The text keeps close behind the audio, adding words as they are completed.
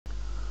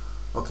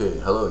Okay,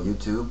 hello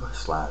YouTube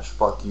 /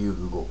 fuck you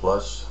Google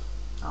Plus.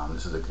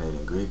 This is the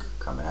Canadian Greek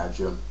coming at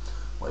you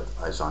with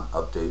ISON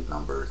update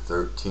number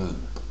 13.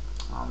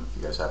 If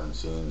you guys haven't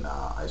seen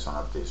ISON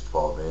updates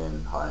 12A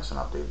and ISON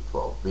update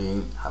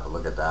 12B, have a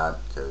look at that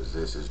because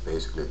this is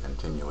basically a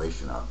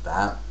continuation of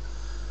that.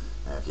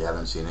 And if you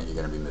haven't seen it, you're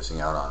going to be missing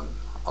out on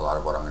a lot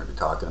of what I'm going to be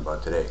talking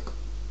about today.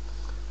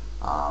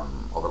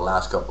 Over the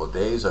last couple of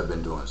days, I've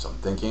been doing some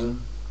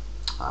thinking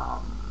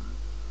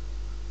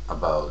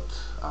about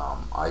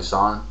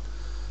ISON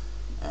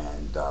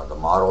and the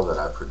model that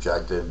I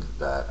projected,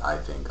 that I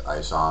think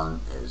ISON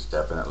is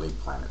definitely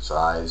planet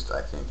sized.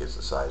 I think it's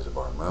the size of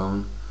our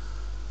moon,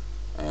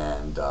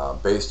 and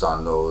based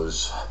on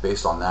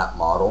that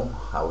model,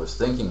 I was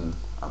thinking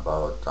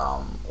about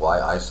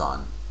why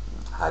ISON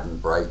hadn't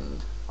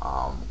brightened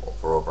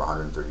for over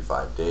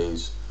 135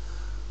 days.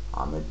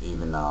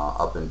 Even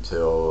up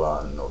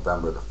until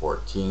November the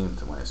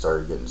 14th, when it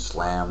started getting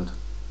slammed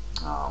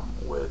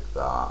with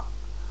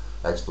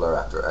X-flare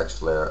after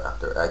X-flare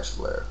after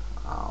X-flare.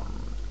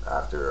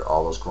 After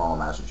all those coronal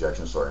mass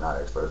ejections, sorry,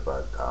 not X-flares,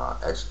 but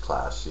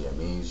X-class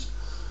CMEs,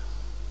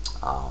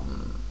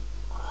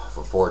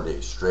 for 4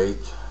 days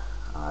straight.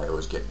 It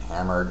was getting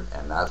hammered,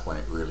 and that's when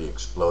it really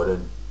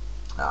exploded.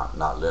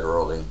 Not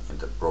literally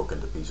broke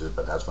into pieces,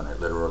 but that's when it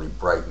literally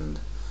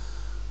brightened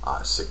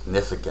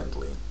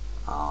significantly.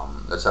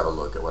 Let's have a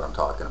look at what I'm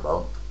talking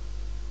about.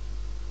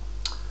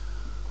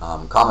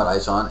 Comet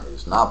ISON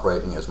is not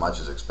brightening as much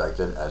as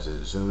expected as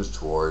it zooms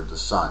toward the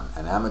sun.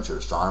 An amateur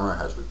astronomer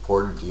has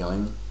reported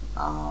dealing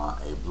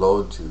a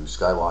blow to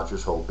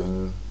skywatchers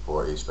hoping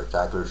for a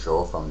spectacular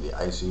show from the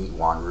icy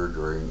wanderer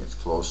during its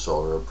close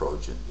solar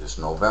approach this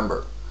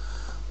November.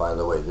 By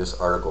the way, this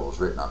article was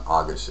written on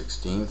August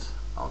 16th.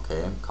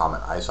 Okay,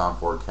 Comet ISON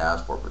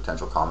forecast for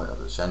potential comet of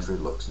the century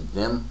looks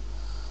dim.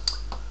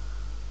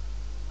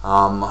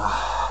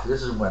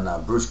 This is when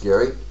Bruce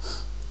Gary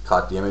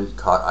caught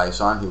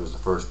ISON. He was the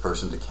first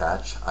person to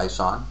catch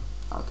ISON.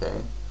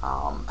 Okay,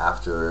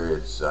 after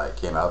it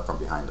came out from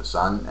behind the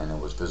sun and it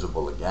was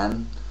visible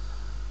again.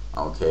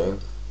 Okay,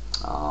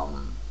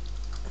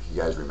 if you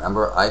guys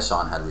remember,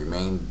 ISON had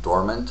remained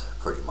dormant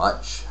pretty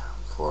much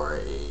for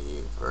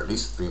at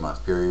least a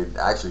 3-month period.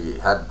 Actually,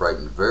 it had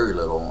brightened very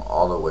little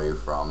all the way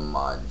from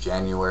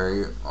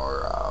January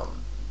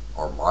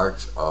or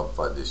March of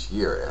this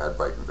year. It had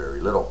brightened very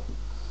little.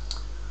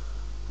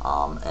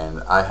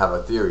 And I have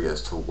a theory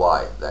as to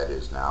why that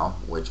is now,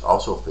 which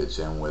also fits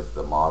in with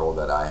the model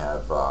that I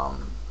have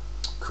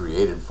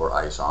created for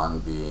ISON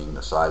being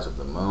the size of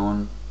the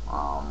moon,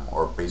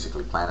 or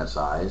basically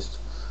planet-sized,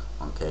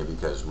 okay,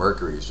 because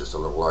Mercury is just a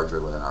little larger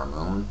than our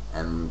moon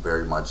and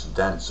very much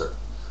denser.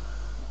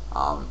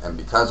 And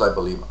because I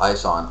believe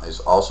ISON is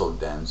also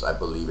dense, I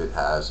believe it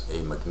has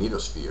a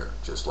magnetosphere,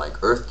 just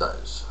like Earth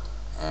does.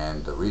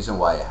 And the reason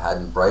why it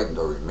hadn't brightened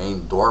or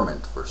remained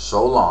dormant for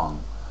so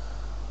long,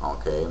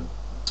 okay,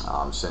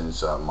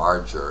 since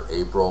March or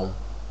April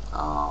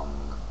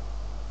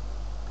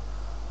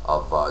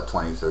of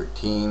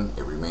 2013,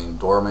 it remained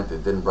dormant.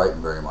 It didn't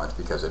brighten very much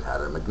because it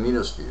had a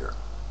magnetosphere,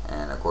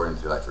 and according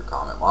to the electric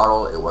comet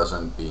model, it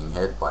wasn't being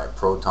hit by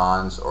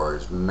protons or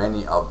as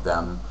many of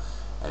them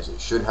as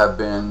it should have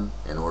been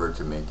in order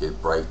to make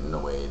it brighten the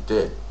way it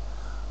did.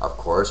 Of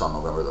course, on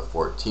November the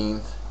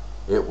 14th,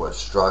 it was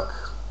struck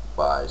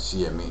by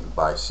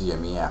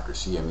CME after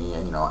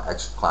CME, you know,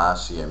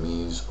 X-class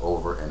CMEs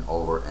over and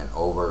over and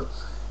over,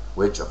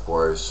 which of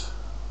course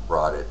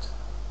brought it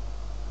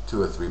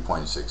to a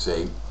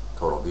 3.68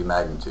 total V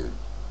magnitude.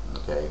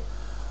 Okay,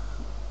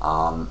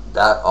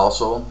 that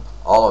also,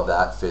 all of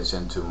that fits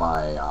into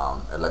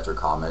my electric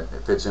comet.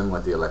 It fits in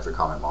with the electric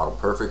comet model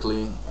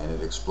perfectly, and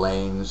it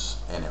explains,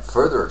 and it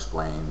further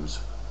explains,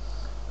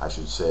 I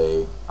should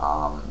say,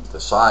 the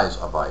size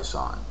of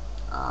ISON.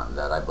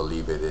 That I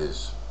believe it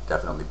is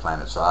definitely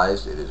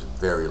planet-sized. It is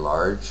very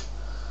large.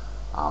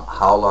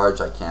 How large,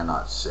 I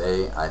cannot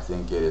say. I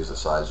think it is the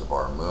size of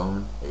our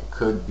moon. It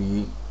could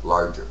be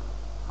larger.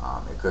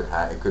 It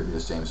could be the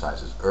same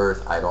size as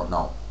Earth. I don't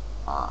know.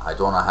 I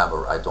don't have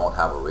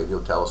a radio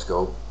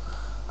telescope.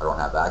 I don't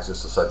have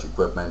access to such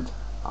equipment,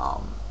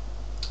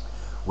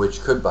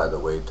 which could, by the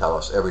way, tell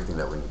us everything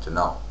that we need to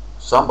know.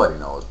 Somebody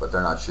knows, but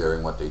they're not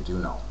sharing what they do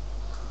know.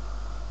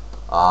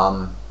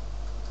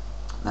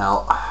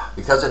 Now,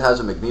 because it has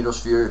a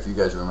magnetosphere, if you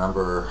guys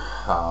remember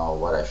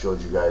what I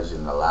showed you guys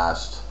in the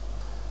last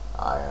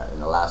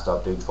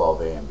update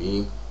 12A and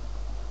B,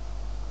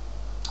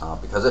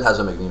 because it has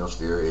a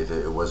magnetosphere,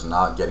 it was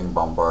not getting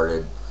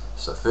bombarded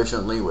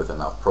sufficiently with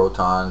enough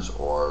protons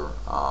or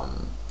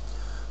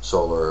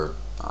solar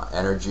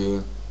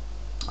energy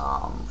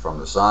from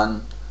the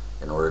sun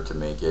in order to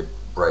make it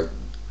bright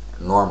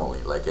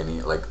normally, like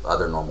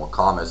other normal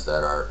comets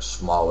that are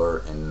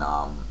smaller in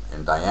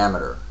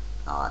diameter,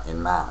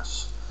 in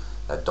mass,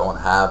 that don't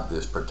have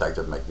this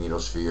protective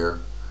magnetosphere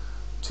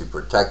to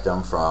protect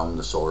them from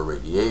the solar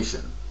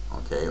radiation,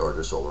 okay, or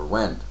the solar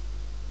wind.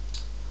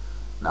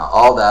 Now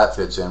all that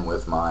fits in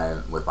with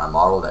my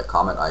model that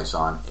Comet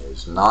ISON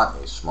is not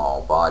a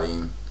small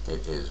body.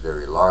 It is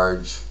very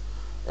large.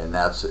 and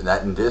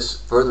and this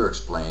further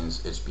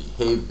explains its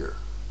behavior.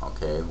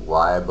 Okay,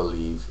 why I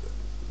believe,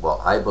 well,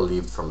 I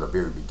believed from the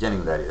very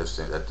beginning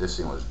that this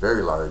thing was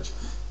very large.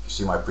 If you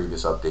see my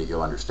previous update,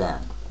 you'll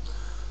understand.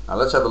 Now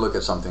let's have a look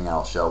at something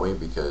else, shall we?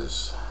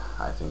 Because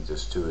I think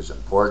this too is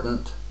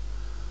important.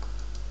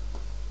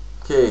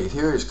 Okay,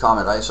 here is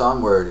Comet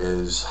ISON, where it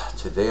is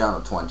today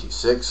on the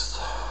 26th,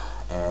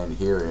 and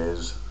here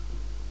is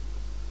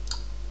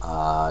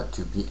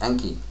 2P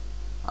Enki.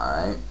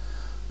 Alright,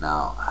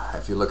 now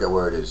if you look at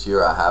where it is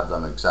here, I have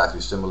them exactly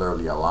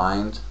similarly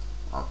aligned.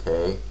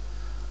 Okay,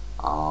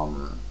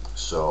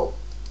 so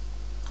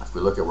if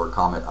we look at where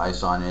Comet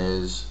ISON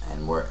is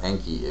and where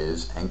Enki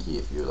is, Enki,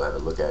 if you have a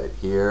look at it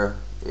here,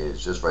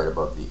 is just right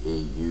above the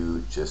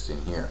AU, just in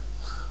here.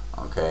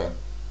 Okay,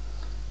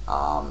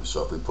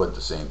 so if we put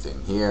the same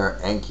thing here,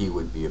 Enki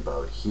would be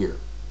about here.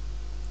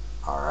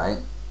 Alright,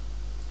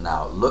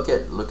 now look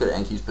at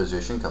Enki's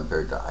position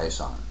compared to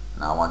ISON.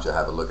 Now I want you to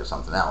have a look at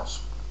something else.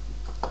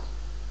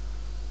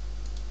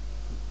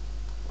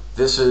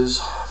 This is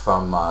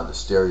from the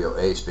Stereo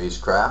A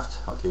spacecraft.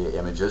 Okay,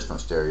 images from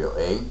Stereo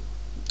A.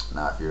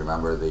 Now if you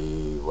remember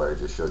what I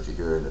just showed you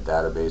here in the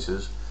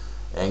databases,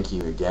 Enki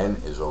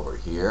again is over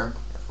here.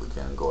 If we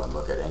can go and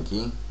look at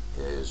Enki,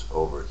 it is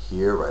over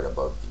here right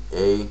above the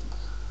A.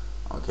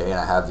 Okay, and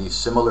I have these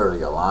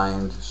similarly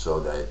aligned so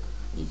that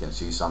you can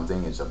see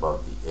something is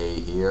above the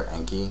A here,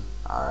 Enki.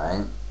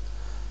 Alright,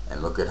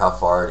 and look at how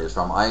far it is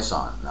from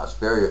ISON. Now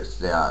Stereo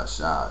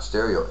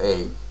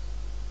A,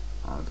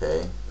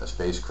 okay, the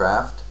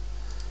spacecraft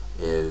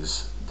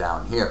is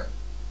down here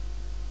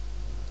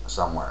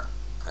somewhere,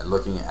 and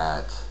looking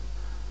at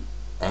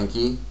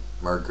Enki,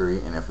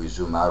 Mercury, and if we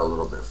zoom out a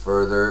little bit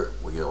further,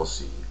 we'll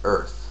see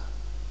Earth.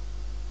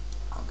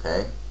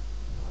 Okay,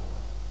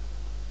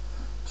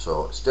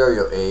 so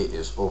Stereo A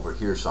is over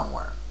here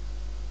somewhere.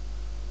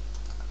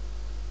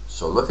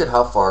 So look at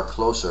how far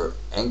closer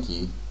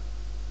Enki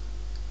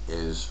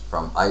is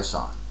from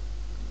ISON.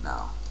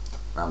 Now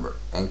remember,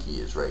 Enki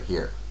is right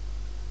here.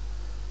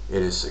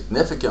 It is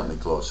significantly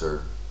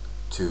closer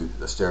to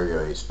the Stereo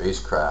A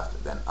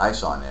spacecraft than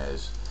ISON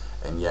is,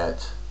 and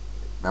yet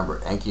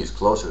remember, Enki is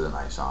closer than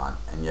ISON,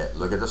 and yet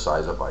look at the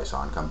size of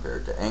ISON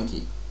compared to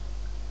Enki.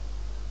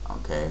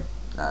 Okay,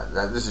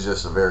 now this is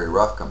just a very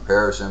rough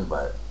comparison,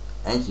 but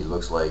Enki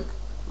looks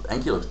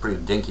pretty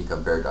dinky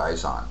compared to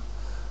ISON.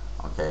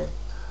 Okay,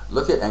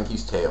 look at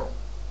Enki's tail.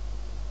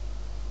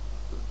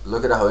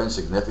 Look at how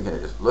insignificant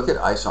it is. Look at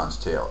ISON's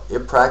tail.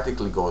 It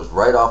practically goes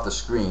right off the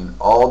screen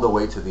all the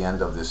way to the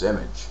end of this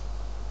image.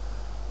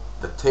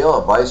 The tail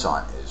of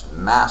ISON is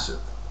massive.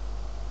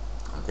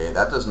 Okay,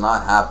 that does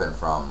not happen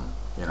from,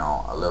 you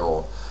know, a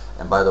little.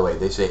 And by the way,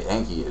 they say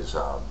Enki is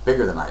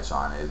bigger than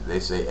ISON. They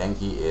say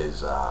Enki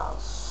is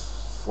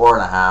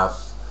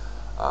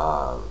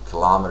 4.5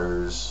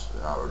 kilometers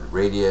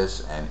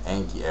radius, and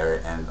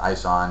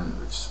ISON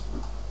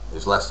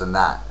is less than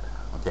that.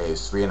 Okay,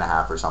 it's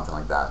 3.5 or something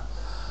like that.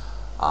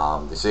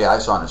 They say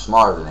ISON is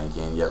smaller than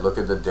Enki, and yet look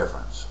at the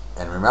difference.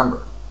 And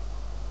remember,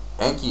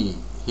 Enki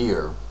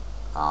here,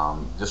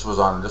 this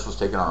was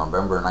taken on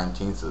November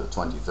 19th to the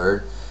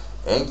 23rd.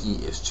 Enki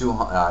is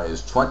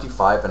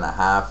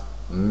 25.5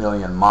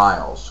 million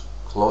miles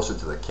closer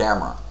to the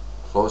camera,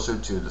 closer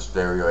to the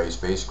Stereo A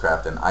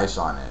spacecraft than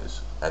ISON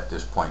is at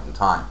this point in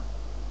time.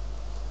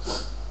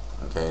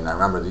 Okay, now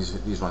remember,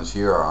 these ones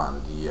here are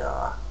on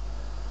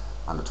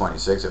the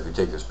 26th. If we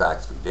take this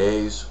back 3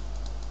 days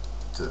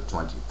to the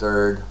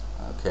 23rd,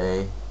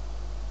 okay,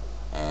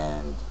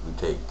 and we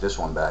take this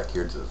one back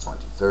here to the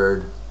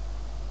 23rd,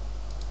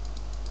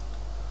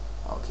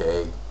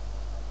 okay,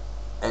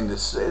 and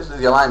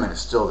the alignment is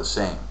still the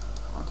same.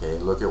 Okay,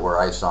 look at where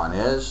ISON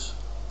is.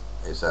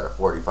 It's at a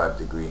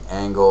 45-degree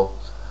angle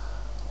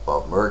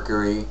above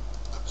Mercury,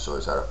 so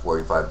it's at a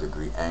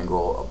 45-degree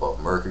angle above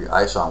Mercury.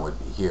 ISON would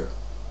be here,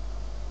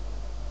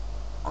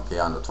 okay,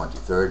 on the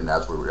 23rd, and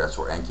that's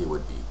where Enki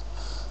would be,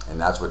 and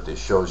that's what this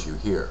shows you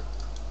here.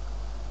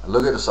 And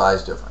look at the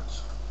size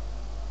difference.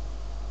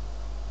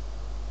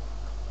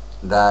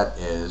 That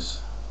is,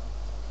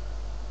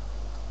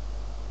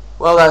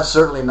 well, that's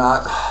certainly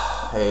not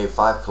a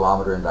 5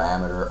 kilometer in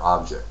diameter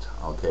object,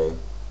 okay,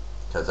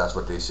 because that's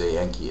what they say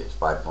Enki is,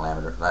 5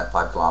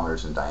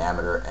 kilometers in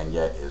diameter, and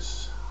yet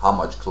is how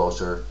much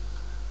closer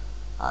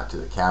to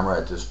the camera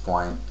at this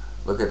point.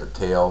 Look at the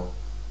tail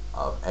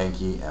of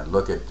Enki, and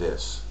look at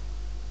this.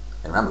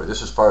 And remember,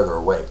 this is farther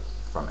away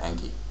from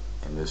Enki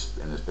in this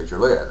picture.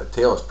 Look at it. The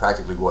tail is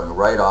practically going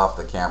right off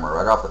the camera,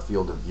 right off the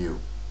field of view.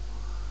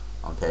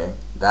 Okay,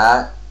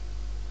 that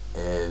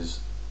is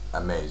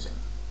amazing.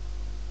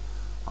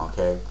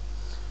 Okay.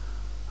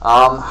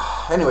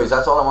 Anyways,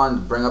 that's all I wanted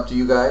to bring up to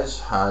you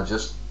guys.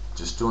 Just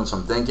doing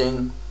some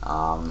thinking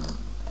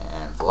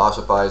and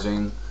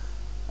philosophizing,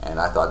 and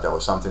I thought that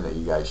was something that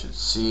you guys should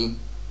see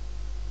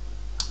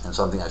and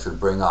something I should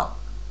bring up.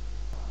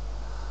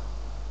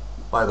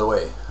 By the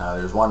way,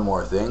 there's one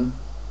more thing.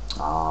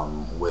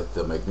 with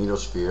the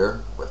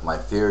magnetosphere, with my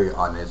theory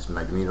on its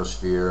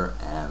magnetosphere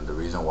and the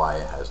reason why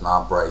it has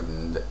not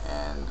brightened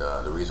and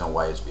the reason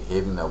why it's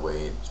behaving that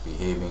way it's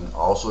behaving,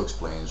 also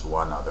explains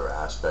one other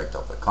aspect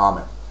of the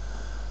comet.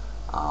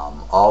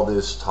 All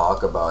this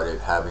talk about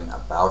it having a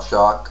bow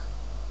shock,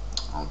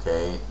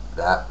 okay,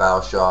 that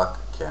bow shock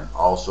can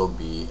also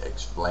be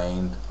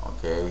explained,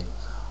 okay,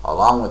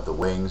 along with the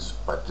wings,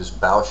 but this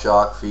bow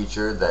shock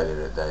feature that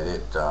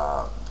it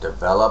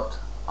developed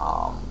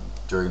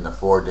during the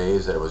 4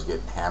 days that it was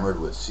getting hammered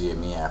with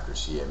CME after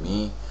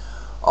CME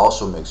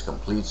also makes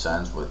complete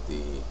sense with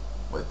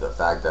the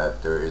fact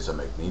that there is a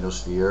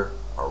magnetosphere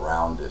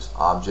around this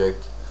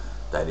object,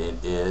 that it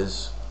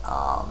is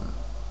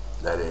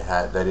that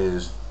it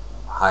is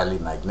highly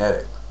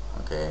magnetic,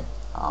 okay,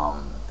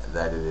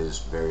 that it is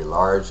very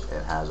large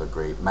and has a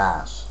great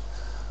mass,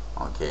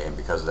 okay, and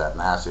because of that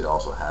mass it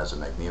also has a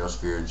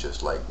magnetosphere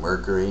just like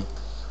Mercury,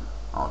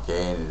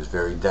 okay, and it is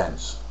very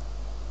dense.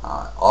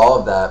 All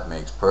of that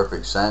makes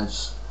perfect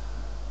sense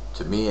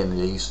to me, at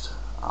least.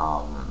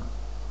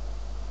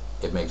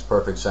 It makes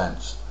perfect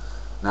sense.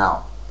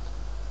 Now,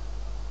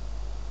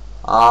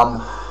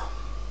 a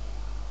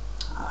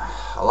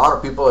lot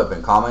of people have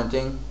been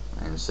commenting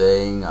and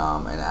saying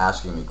and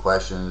asking me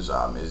questions.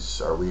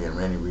 Are we in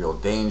any real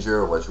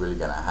danger? What's really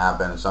going to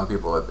happen? Some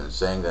people have been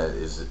saying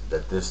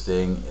that this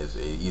thing is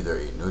either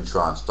a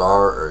neutron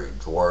star or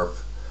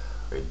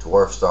a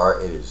dwarf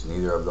star. It is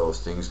neither of those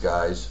things,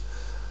 guys.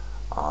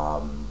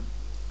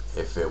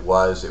 If it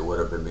was, it would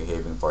have been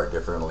behaving far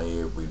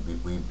differently.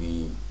 We'd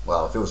be,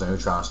 well, if it was a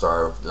neutron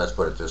star, let's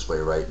put it this way,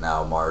 right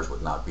now Mars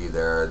would not be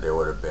there. There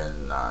would have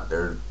been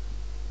there'd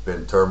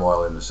been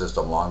turmoil in the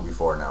system long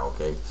before now,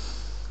 okay?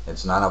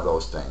 It's none of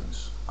those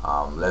things.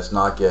 Let's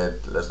not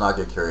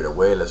get carried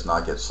away. Let's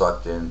not get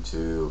sucked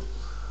into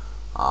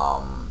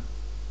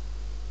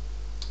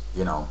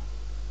you know,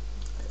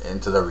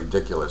 into the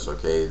ridiculous,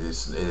 okay? It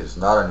is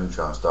not a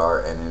neutron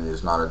star and it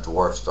is not a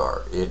dwarf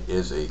star. It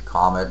is a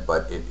comet,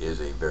 but it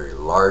is a very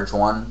large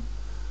one,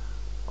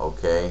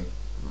 okay?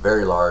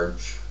 Very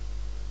large.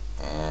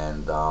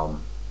 And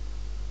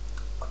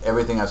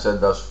everything I've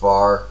said thus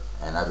far,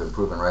 and I've been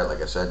proven right,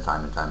 like I said,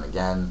 time and time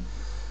again,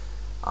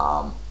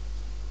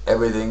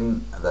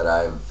 everything that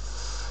I've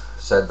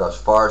said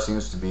thus far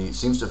seems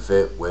to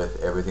fit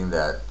with everything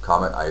that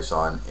Comet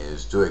ISON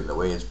is doing, the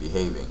way it's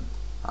behaving.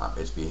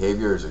 Its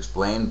behavior is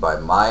explained by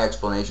my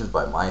explanations,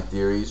 by my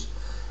theories,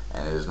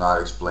 and it is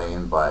not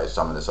explained by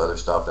some of this other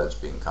stuff that's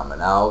been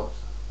coming out,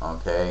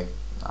 okay?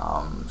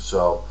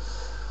 So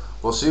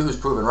we'll see who's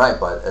proven right,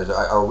 but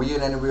are we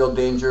in any real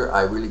danger?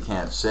 I really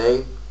can't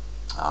say.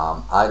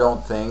 I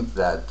don't think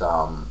that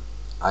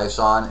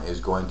ISON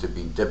is going to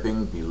be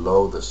dipping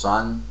below the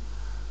sun,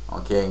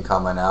 okay, and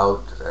coming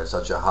out at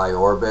such a high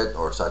orbit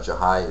or such a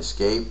high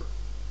escape,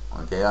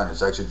 okay, on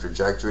its exit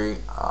trajectory.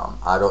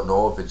 I don't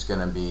know if it's going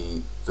to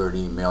be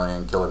 30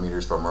 million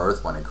kilometers from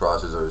Earth when it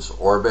crosses Earth's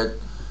orbit.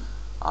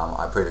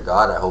 I pray to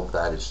God, I hope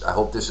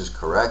this is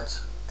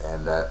correct,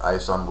 and that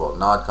ISON will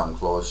not come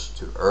close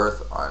to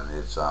Earth on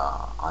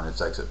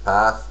its exit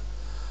path.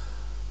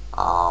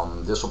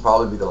 This will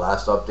probably be the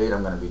last update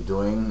I'm going to be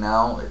doing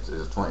now. It's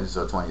the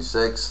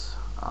 26th,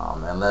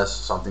 unless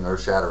something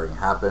earth-shattering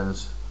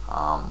happens.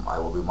 I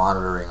will be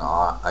monitoring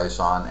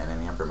ISON and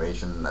any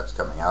information that's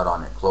coming out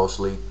on it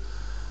closely.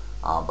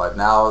 But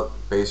now,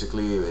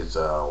 basically, it's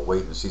a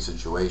wait-and-see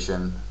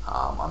situation.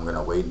 I'm going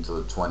to wait until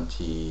the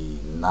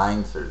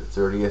 29th or the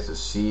 30th to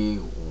see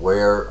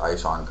where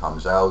ISON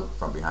comes out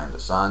from behind the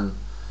sun.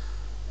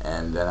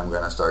 And then I'm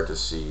going to start to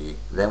see,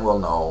 then we'll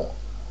know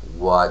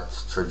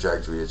what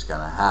trajectory it's going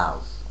to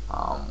have.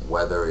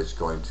 Whether it's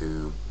going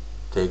to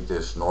take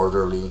this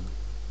northerly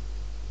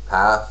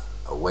path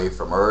away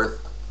from Earth.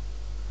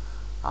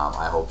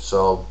 I hope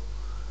so.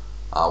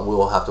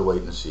 We'll have to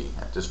wait and see.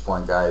 At this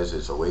point, guys,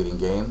 it's a waiting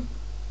game.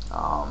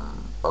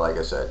 But like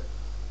I said,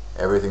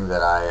 everything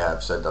that I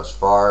have said thus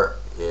far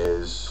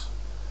is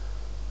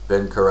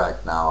been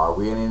correct. Now, are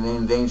we in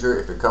any danger?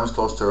 If it comes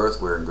close to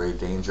Earth, we're in great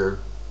danger.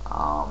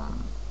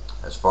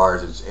 As far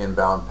as its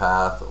inbound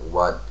path,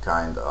 what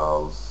kind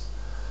of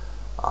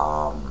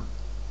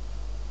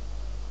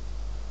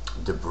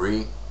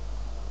debris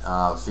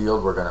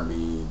field we're going to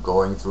be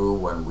going through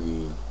when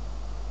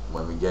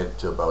we get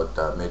to about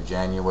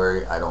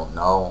mid-January, I don't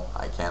know.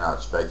 I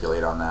cannot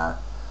speculate on that.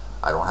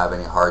 I don't have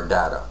any hard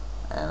data,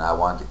 and I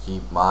want to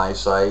keep my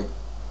site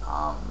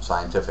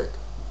scientific.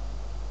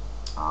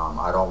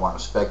 I don't want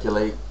to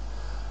speculate,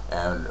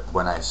 and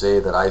when I say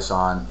that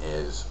ISON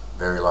is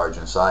very large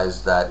in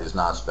size, that is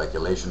not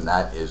speculation.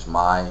 That is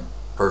my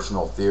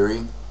personal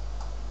theory,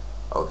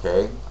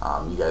 okay?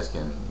 You guys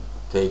can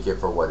take it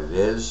for what it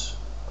is.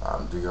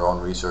 Do your own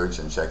research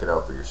and check it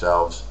out for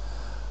yourselves,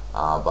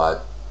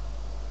 but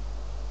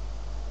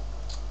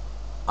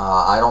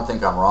I don't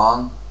think I'm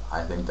wrong.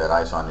 I think that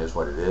ISON is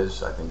what it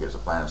is. I think it's a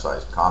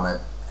planet-sized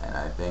comet, and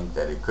I think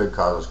that it could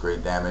cause us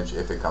great damage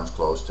if it comes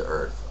close to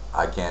Earth.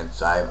 I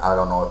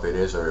don't know if it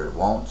is or it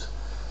won't.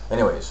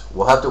 Anyways,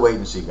 we'll have to wait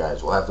and see,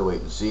 guys. We'll have to wait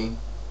and see.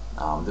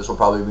 This will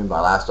probably be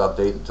my last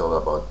update until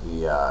about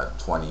the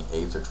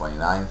 28th or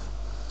 29th,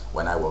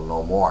 when I will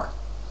know more.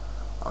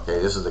 Okay,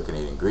 this is the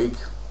Canadian Greek.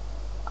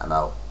 I'm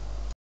out.